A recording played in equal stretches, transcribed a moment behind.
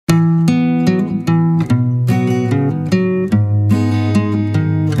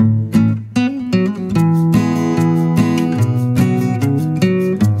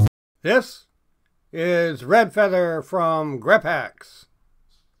is Redfeather from Grip Hacks.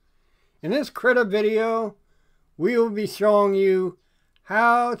 In this Krita video, we will be showing you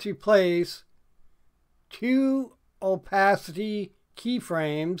how to place 2 opacity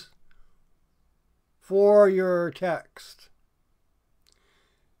keyframes for your text.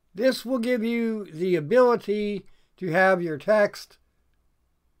 This will give you the ability to have your text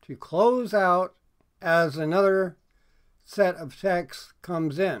to close out as another set of text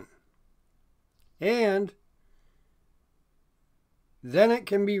comes in. And then it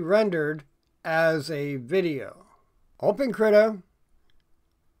can be rendered as a video. Open Krita,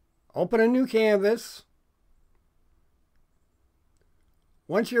 open a new canvas.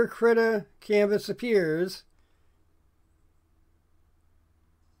 Once your Krita canvas appears,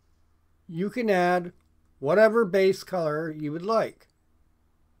 you can add whatever base color you would like,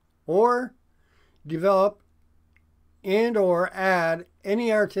 or develop and or add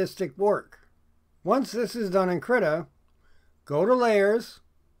any artistic work. Once this is done in Krita, go to Layers,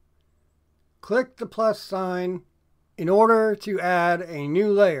 click the plus sign in order to add a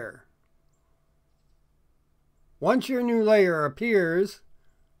new layer. Once your new layer appears,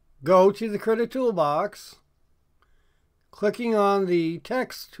 go to the Krita toolbox, clicking on the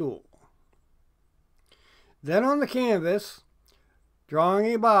text tool. Then on the canvas,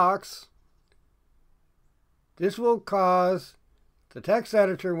 drawing a box. This will cause the text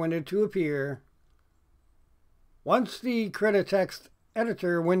editor window to appear. Once the Krita text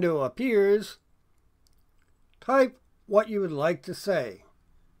editor window appears, type what you would like to say.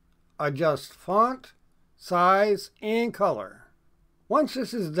 Adjust font, size, and color. Once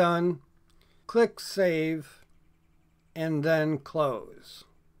this is done, click Save and then Close.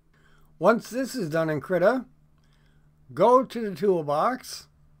 Once this is done in Krita, go to the toolbox,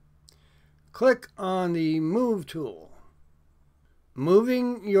 click on the Move tool,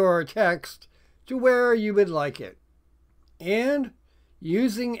 moving your text to where you would like it, and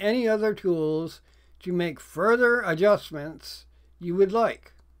using any other tools to make further adjustments you would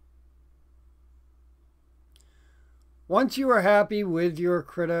like. Once you are happy with your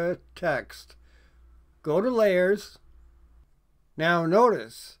Krita text, go to Layers. Now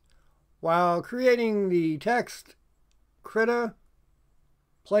notice, while creating the text, Krita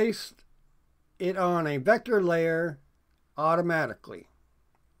placed it on a vector layer automatically.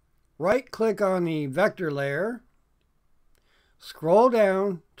 Right-click on the vector layer, scroll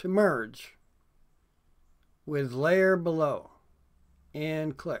down to Merge with Layer below,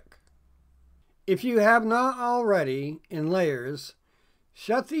 and click. If you have not already in Layers,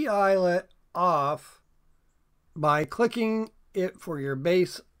 shut the eyelet off by clicking it for your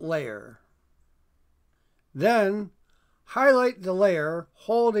base layer. Then highlight the layer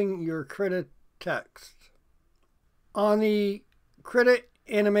holding your Krita text. On the Krita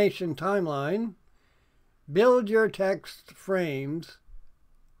animation timeline, build your text frames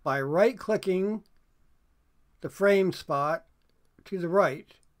by right-clicking the frame spot to the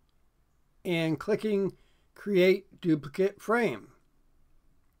right and clicking Create Duplicate Frame.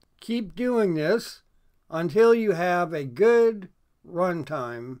 Keep doing this until you have a good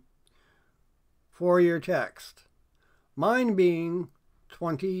runtime for your text, mine being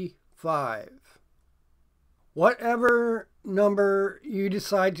 25. Whatever number you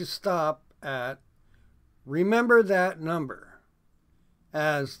decide to stop at, remember that number,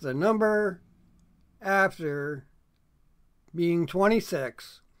 as the number after being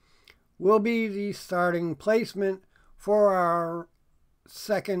 26 will be the starting placement for our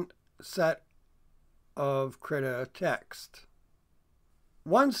second set of Krita text.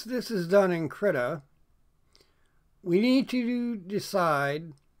 Once this is done in Krita, we need to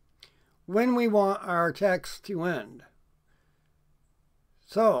decide when we want our text to end.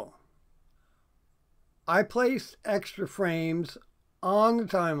 So, I placed extra frames on the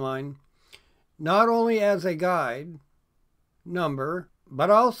timeline, not only as a guide number, but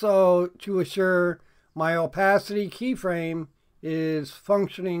also to assure my opacity keyframe is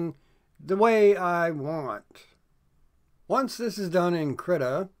functioning the way I want. Once this is done in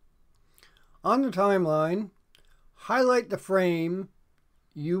Krita, on the timeline, highlight the frame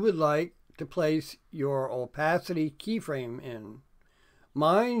you would like to place your opacity keyframe in,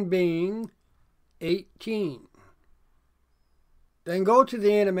 mine being 18. Then go to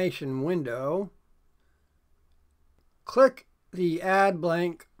the animation window, click the Add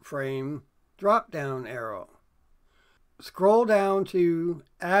Blank Frame drop-down arrow. Scroll down to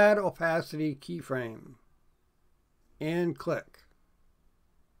Add Opacity Keyframe and click.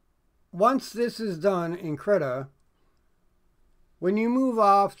 Once this is done in Krita, when you move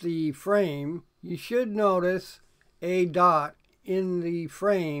off the frame, you should notice a dot in the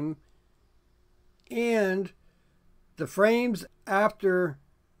frame and the frames after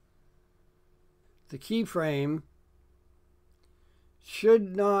the keyframe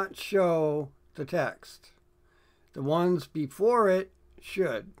should not show the text. The ones before it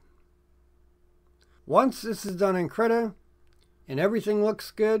should. Once this is done in Krita and everything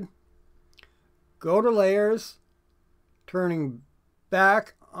looks good, go to Layers, turning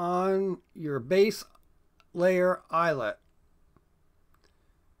back on your base layer eyelet.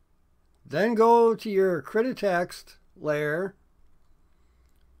 Then go to your Krita text layer,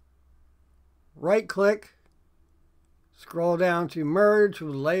 right click, scroll down to merge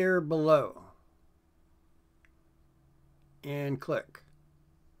with layer below, and click.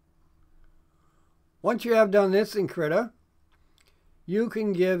 Once you have done this in Krita, you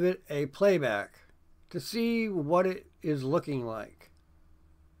can give it a playback to see what it is looking like.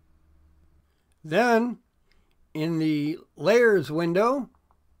 Then, in the Layers window,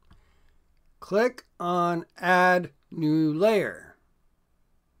 click on Add New Layer.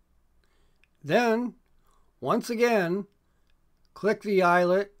 Then, once again, click the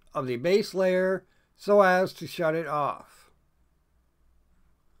eyelet of the base layer so as to shut it off.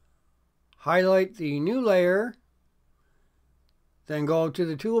 Highlight the new layer, then go to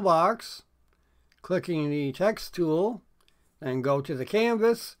the toolbox, clicking the text tool, then go to the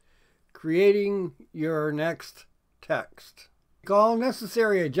canvas, creating your next text. Make all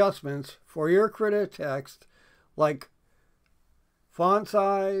necessary adjustments for your Krita text, like font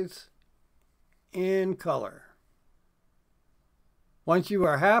size and color. Once you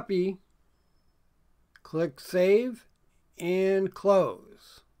are happy, click Save and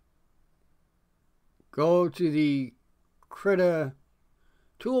Close. Go to the Krita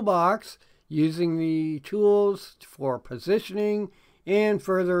toolbox using the tools for positioning and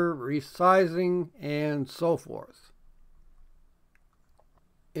further resizing and so forth.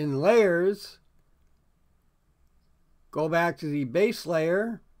 In Layers, go back to the base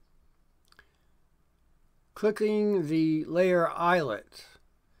layer, clicking the layer eyelet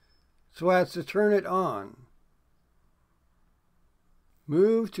so as to turn it on.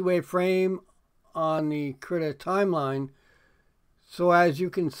 Move to a frame on the Krita timeline so as you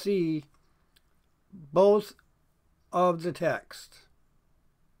can see both of the text.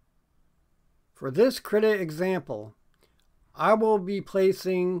 For this Krita example, I will be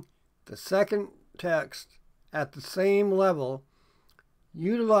placing the second text at the same level,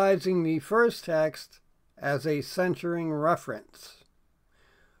 utilizing the first text as a centering reference.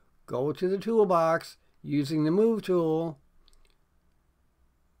 Go to the toolbox using the Move tool,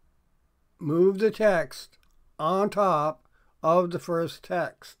 move the text on top of the first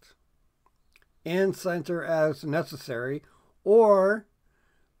text, and center as necessary, or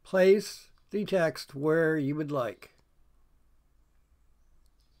place the text where you would like.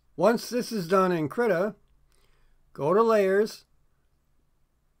 Once this is done in Krita, go to Layers,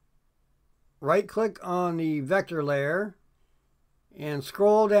 right-click on the vector layer, and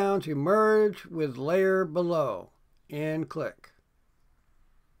scroll down to Merge with Layer Below, and click.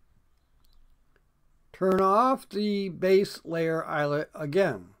 Turn off the base layer eyelet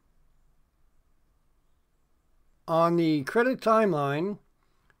again. On the Krita timeline,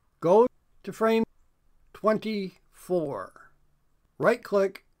 go to frame 24.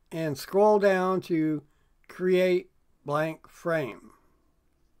 Right-click and scroll down to Create Blank Frame.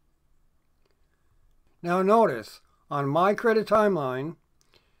 Now notice, on my Krita timeline,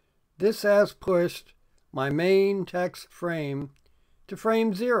 this has pushed my main text frame to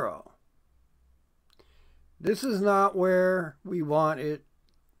frame 0. This is not where we want it.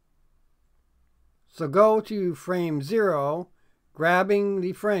 So go to frame 0, grabbing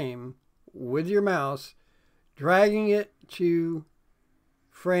the frame with your mouse, dragging it to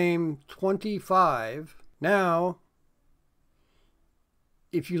frame 25. Now,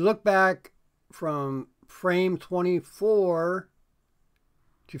 if you look back from frame 24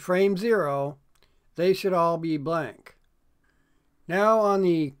 to frame 0, they should all be blank. Now on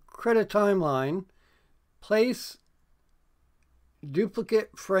the Krita timeline, place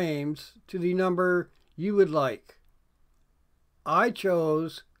duplicate frames to the number you would like. I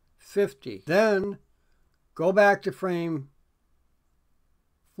chose 50. Then go back to frame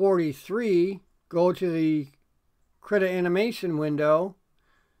 43, go to the Krita animation window,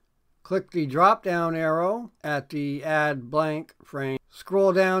 click the drop down arrow at the Add Blank Frame,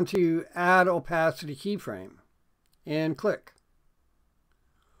 scroll down to Add Opacity Keyframe, and click.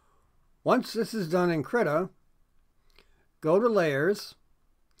 Once this is done in Krita, go to Layers,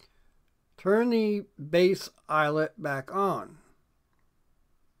 turn the base eyelet back on.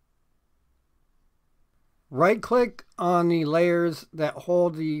 Right-click on the layers that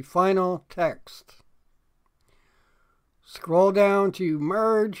hold the final text. Scroll down to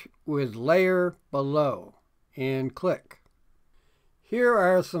Merge with Layer below and click. Here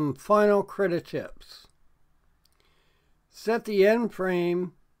are some final Krita tips. Set the end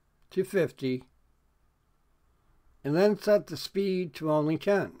frame to 50 and then set the speed to only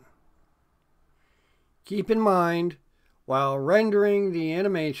 10. Keep in mind, while rendering the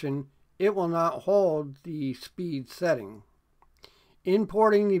animation, it will not hold the speed setting.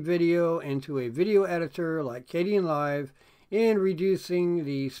 Importing the video into a video editor like Kdenlive and reducing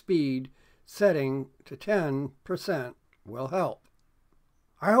the speed setting to 10% will help.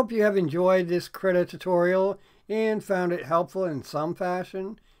 I hope you have enjoyed this Krita tutorial and found it helpful in some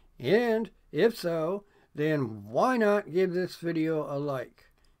fashion, and if so, then why not give this video a like?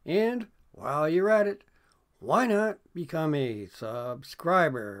 And while you're at it, why not become a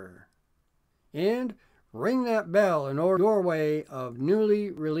subscriber? And ring that bell in your doorway of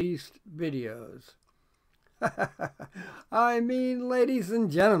newly released videos. I mean, ladies and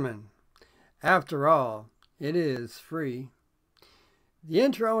gentlemen, after all, it is free. The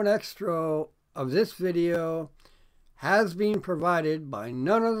intro and extra of this video has been provided by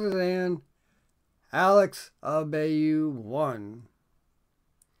none other than Alex Abayou 1.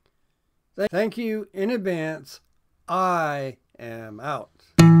 Thank you in advance. I am out.